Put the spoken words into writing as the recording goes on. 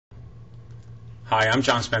Hi, I'm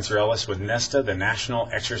John Spencer Ellis with NESTA, the National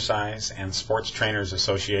Exercise and Sports Trainers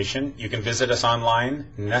Association. You can visit us online,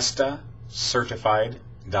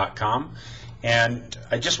 nestacertified.com. And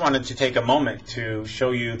I just wanted to take a moment to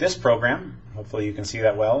show you this program. Hopefully you can see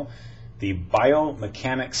that well. The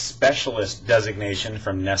Biomechanics Specialist designation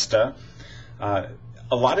from NESTA. A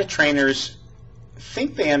lot of trainers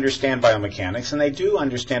think they understand biomechanics, and they do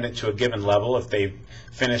understand it to a given level if they've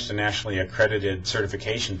finished a nationally accredited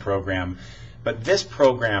certification program. But this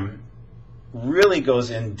program really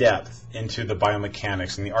goes in depth into the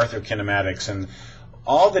biomechanics and the arthrokinematics and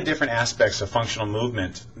all the different aspects of functional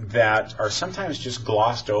movement that are sometimes just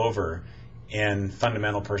glossed over in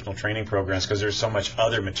fundamental personal training programs because there's so much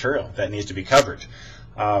other material that needs to be covered.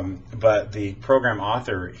 But the program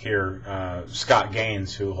author here, Scott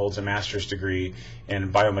Gaines, who holds a master's degree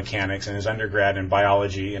in biomechanics and is undergrad in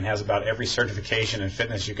biology and has about every certification in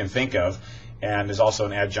fitness you can think of, and is also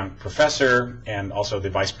an adjunct professor and also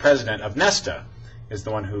the vice president of NESTA, is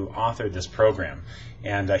the one who authored this program.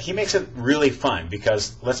 And he makes it really fun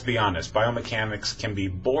because, let's be honest, biomechanics can be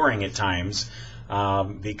boring at times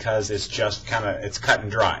because it's just it's cut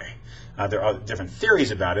and dry. There are different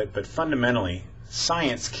theories about it, but fundamentally,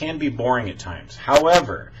 science can be boring at times.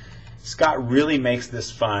 However, Scott really makes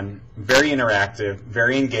this fun, very interactive,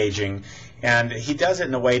 very engaging, and he does it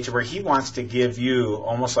in a way to where he wants to give you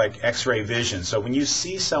almost like X-ray vision. So when you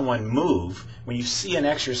see someone move, when you see an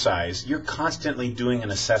exercise, you're constantly doing an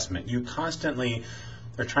assessment. You constantly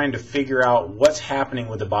are trying to figure out what's happening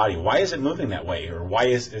with the body. Why is it moving that way? Or why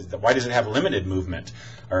does it have limited movement?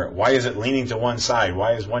 Or why is it leaning to one side?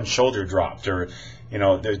 Why is one shoulder dropped? Or, you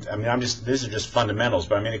know, these are just fundamentals,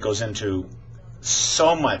 but I mean, it goes into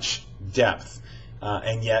so much depth.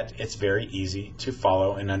 And yet it's very easy to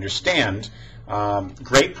follow and understand.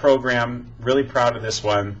 Great program, really proud of this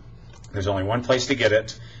one. There's only one place to get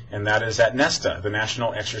it, and that is at NESTA, the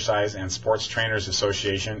National Exercise and Sports Trainers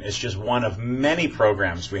Association. It's just one of many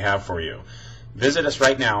programs we have for you. Visit us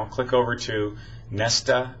right now. Click over to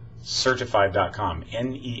nestacertified.com,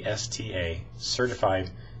 N-E-S-T-A,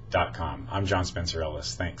 certified.com. I'm John Spencer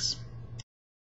Ellis. Thanks.